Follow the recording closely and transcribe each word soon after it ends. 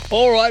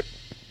All right,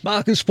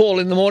 Marcus Paul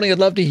in the morning. I'd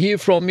love to hear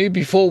from you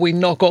before we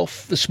knock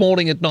off this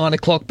morning at 9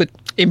 o'clock. But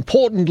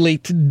importantly,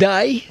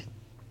 today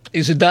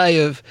is a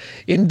day of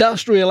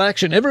industrial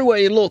action. Everywhere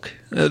you look,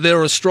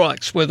 there are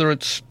strikes, whether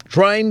it's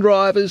train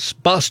drivers,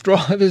 bus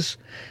drivers,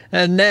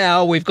 and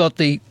now we've got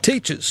the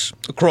teachers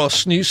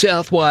across New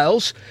South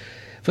Wales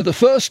for the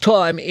first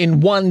time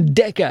in 1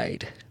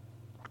 decade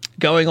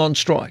going on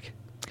strike.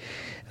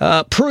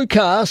 Prue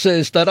Car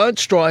says they don't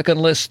strike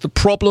unless the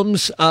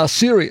problems are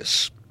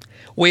serious.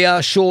 We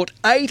are short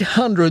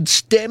 800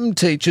 STEM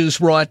teachers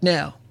right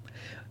now.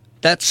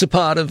 That's a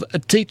part of a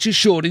teacher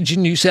shortage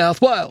in New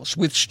South Wales,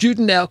 with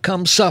student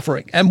outcomes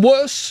suffering. And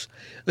worse,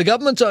 the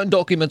government's own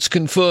documents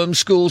confirm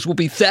schools will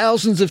be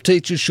thousands of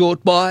teachers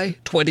short by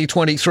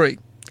 2023.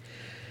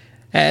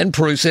 And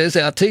Prue says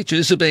our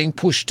teachers are being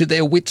pushed to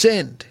their wits'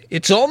 end.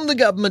 It's on the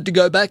government to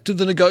go back to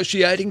the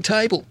negotiating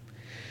table.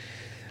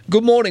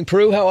 Good morning,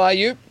 Prue. How are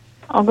you?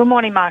 Oh, good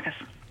morning, Marcus.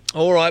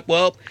 All right,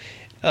 well,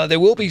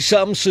 there will be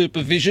some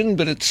supervision,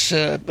 but it's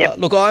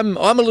look. I'm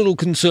a little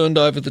concerned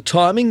over the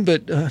timing,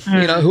 but you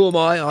know, who am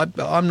I?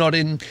 I'm not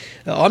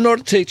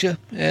a teacher,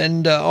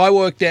 and I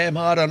work damn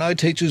hard. I know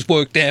teachers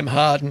work damn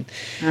hard, and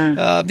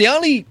the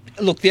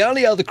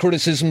only other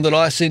criticism that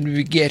I seem to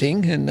be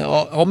getting, and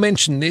I'll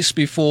mention this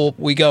before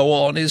we go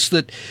on, is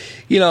that,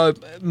 you know,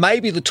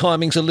 maybe the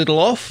timing's a little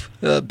off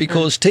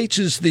because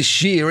teachers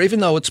this year,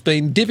 even though it's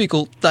been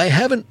difficult, they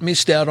haven't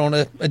missed out on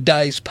a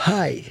day's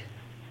pay.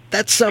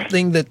 That's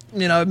something that,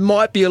 you know,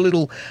 might be a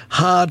little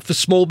hard for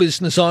small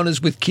business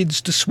owners with kids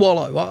to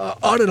swallow.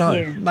 I don't know.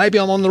 Yeah. Maybe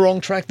I'm on the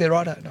wrong track there.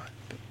 I don't know.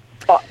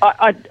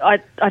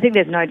 I think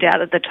there's no doubt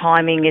that the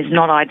timing is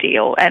not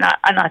ideal, and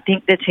I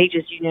think the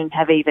teachers' union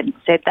have even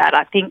said that.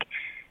 I think,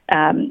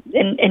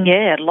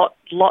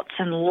 lots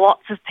and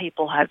lots of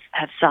people have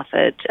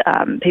suffered.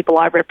 People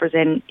I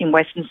represent in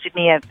Western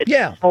Sydney,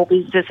 small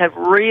businesses have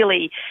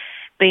really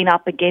been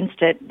up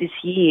against it this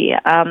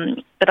year.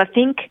 But I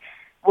think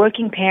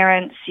working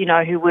parents, you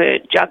know, who were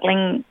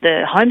juggling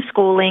the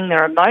homeschooling, the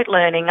remote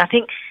learning, I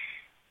think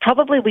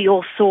probably we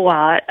all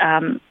saw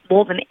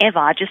more than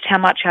ever just how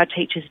much our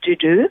teachers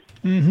do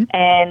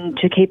and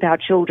to keep our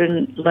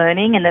children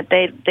learning, and that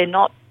they're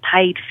not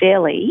paid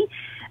fairly,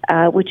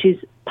 which is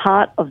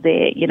part of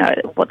their, you know,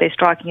 what they're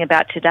striking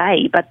about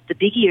today. But the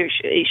bigger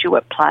issue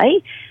at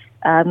play,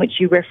 which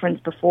you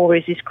referenced before,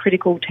 is this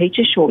critical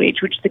teacher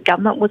shortage, which the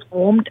government was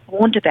warned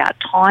about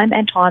time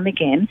and time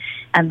again,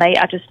 and they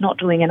are just not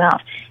doing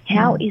enough.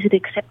 How is it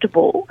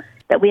acceptable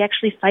that we're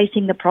actually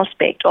facing the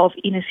prospect of,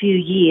 in a few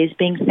years,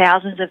 being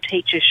thousands of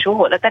teachers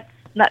short?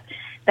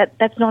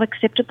 That's not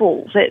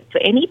acceptable for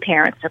any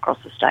parents across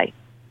the state.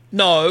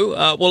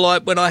 No.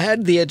 When I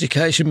had the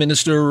Education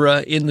Minister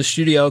in the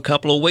studio a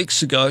couple of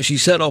weeks ago, she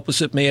sat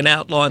opposite me and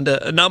outlined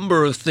a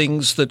number of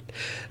things that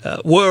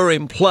were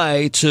in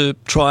play to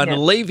try and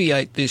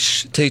alleviate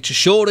this teacher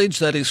shortage,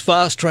 that is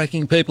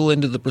fast-tracking people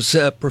into the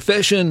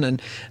profession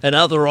and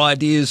other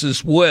ideas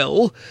as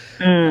well.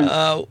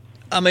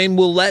 I mean,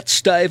 will that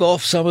stave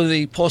off some of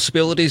the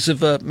possibilities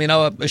of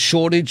a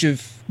shortage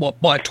of,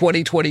 by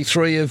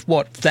 2023 of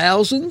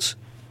thousands?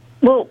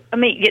 Well, I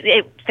mean,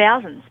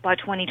 thousands by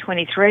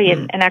 2023,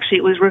 and actually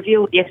it was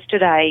revealed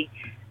yesterday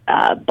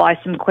by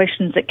some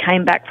questions that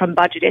came back from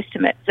budget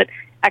estimates that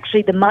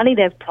actually the money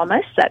they've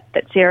promised, that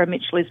Sarah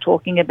Mitchell is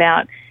talking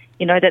about,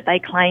 you know, that they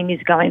claim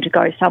is going to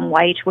go some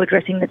way to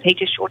addressing the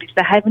teacher shortage,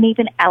 they haven't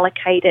even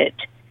allocated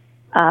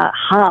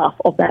half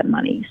of that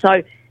money.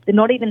 So they're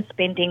not even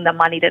spending the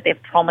money that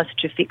they've promised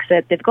to fix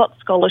it. They've got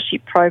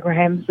scholarship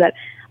programs that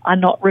are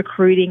not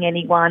recruiting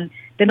anyone.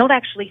 They're not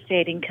actually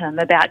fair income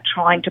about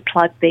trying to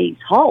plug these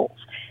holes.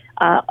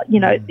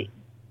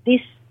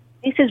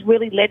 This has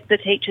really led the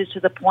teachers to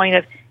the point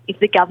of, if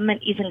the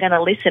government isn't going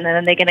to listen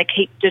and they're going to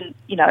keep,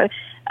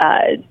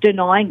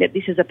 denying that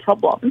this is a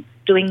problem,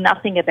 doing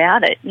nothing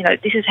about it, you know,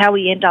 this is how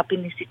we end up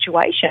in this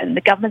situation.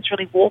 The government's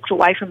really walked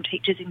away from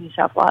teachers in New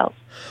South Wales.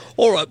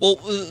 All right. Well,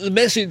 the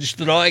message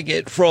that I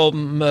get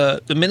from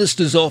the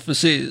Minister's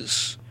office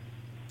is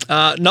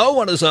no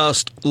one has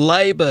asked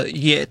Labor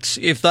yet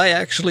if they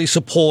actually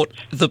support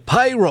the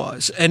pay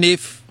rise and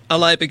if a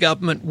Labor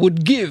government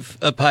would give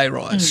a pay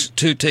rise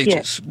to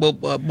teachers. Yeah.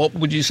 Well, what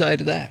would you say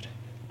to that?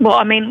 Well,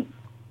 I mean,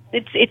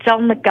 it's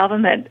on the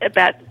government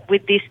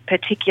with this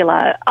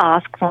particular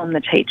ask from the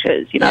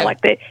teachers. You know,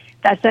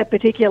 that's a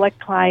particular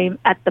claim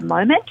at the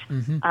moment.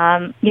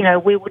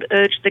 We would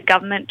urge the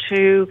government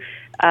to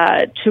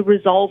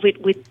resolve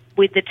it with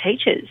the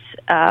teachers.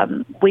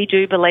 We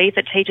do believe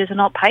that teachers are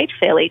not paid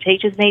fairly.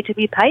 Teachers need to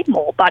be paid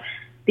more. But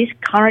this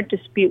current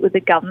dispute with the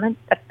government,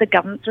 that's the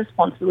government's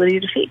responsibility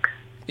to fix.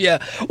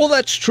 Yeah, well,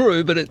 that's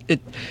true, but it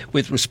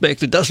with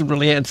respect, it doesn't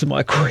really answer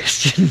my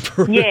question.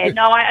 Yeah,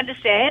 no, I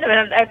understand.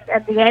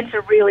 And the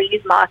answer really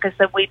is, Marcus,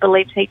 that we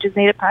believe teachers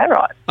need a pay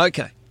rise.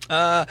 Okay.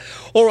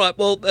 All right,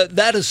 well,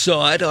 that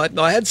aside,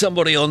 I had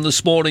somebody on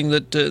this morning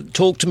that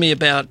talked to me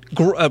about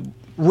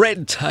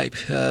red tape.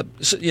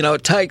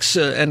 It takes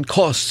and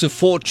costs a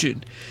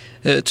fortune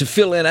to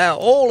fill in out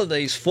all of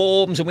these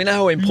forms, and we know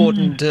how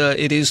important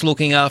it is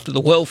looking after the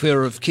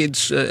welfare of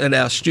kids and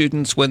our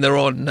students when they're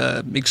on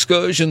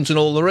excursions and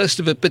all the rest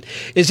of it. But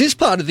is this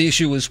part of the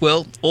issue as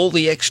well? All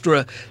the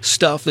extra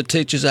stuff that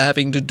teachers are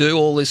having to do,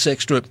 all this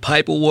extra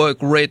paperwork,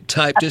 red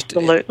tape,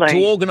 Absolutely. just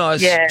to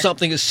organise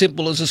something as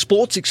simple as a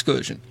sports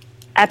excursion?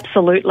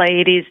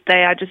 Absolutely, it is.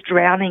 They are just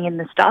drowning in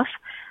the stuff.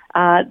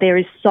 There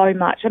is so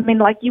much. I mean,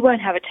 like, you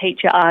won't have a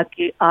teacher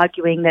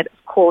arguing that,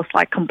 of course,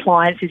 like,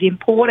 compliance is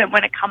important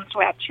when it comes to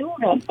our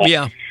children. But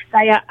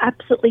they are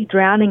absolutely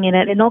drowning in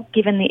it. They're not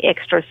given the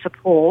extra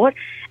support.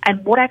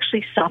 And what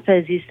actually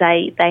suffers is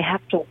they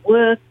have to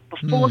work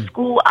before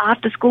school,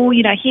 after school.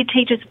 You know, hear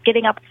teachers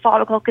getting up at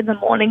 5 o'clock in the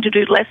morning to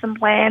do lesson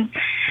plans.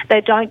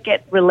 They don't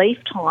get relief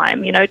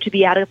time, you know, to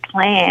be able to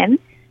plan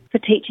for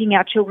teaching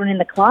our children in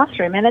the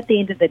classroom. And at the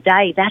end of the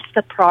day, that's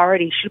the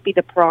priority, should be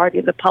the priority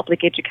of the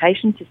public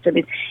education system,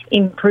 is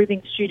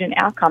improving student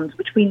outcomes,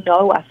 which we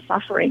know are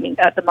suffering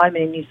at the moment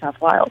in New South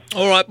Wales.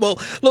 All right.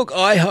 Well, look,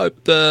 I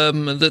hope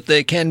that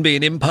there can be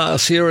an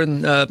impasse here,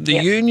 and the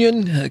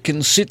union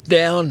can sit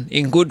down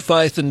in good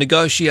faith and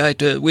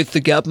negotiate with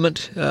the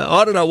government.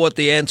 I don't know what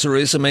the answer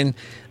is. I mean,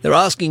 they're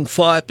asking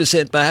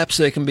 5%. Perhaps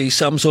there can be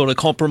some sort of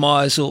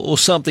compromise or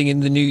something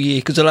in the new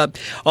year, because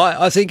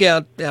I think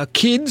our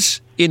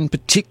kids in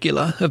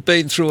particular have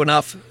been through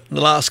enough in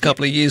the last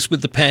couple of years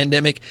with the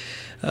pandemic.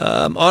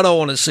 I don't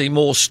want to see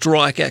more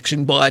strike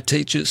action by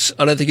teachers.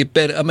 I don't think it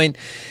better. I mean,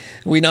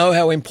 we know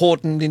how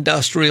important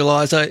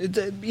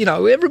industrialisation, you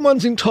know,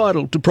 everyone's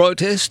entitled to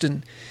protest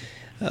and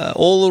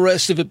all the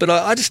rest of it, but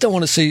I just don't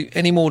want to see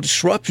any more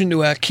disruption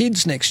to our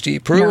kids next year,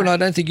 Prue, and I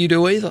don't think you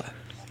do either.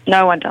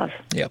 No one does.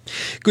 Yeah.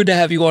 Good to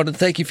have you on, and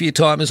thank you for your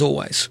time as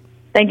always.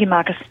 Thank you,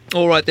 Marcus.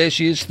 All right, there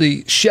she is,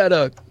 the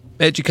Shadow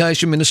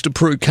Education Minister,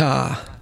 Prue Car.